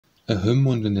A hymn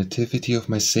on the Nativity of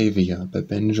my Saviour by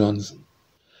Jonson.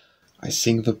 I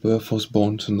sing the birth was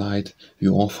born tonight, we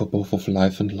offer both of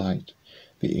life and light.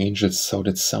 The angels so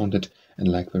that sounded, and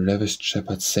like the ravished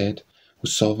shepherd said, who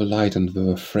saw the light and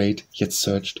were afraid, yet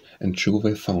searched, and true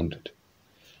they found it.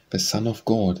 The Son of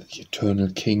God, the eternal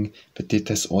King, that did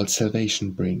us all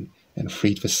salvation bring, and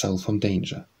freed the soul from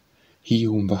danger. He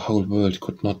whom the whole world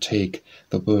could not take,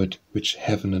 the Word which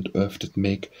heaven and earth did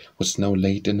make, was now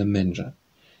laid in a manger.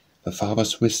 The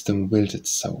Father's wisdom willed it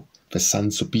so, the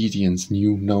Son's obedience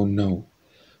knew no.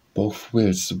 Both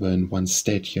wills were in one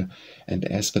stature, and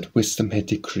as that wisdom had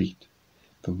decreed,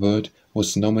 the Word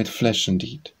was now made flesh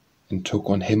indeed, and took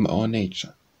on him our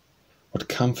nature. What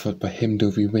comfort by him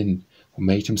do we win, who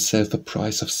made himself the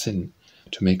price of sin,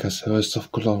 to make us heirs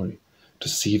of glory, to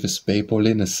see this babe all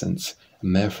innocence, a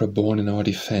martyr born in our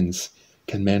defense.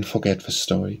 Can man forget the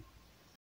story?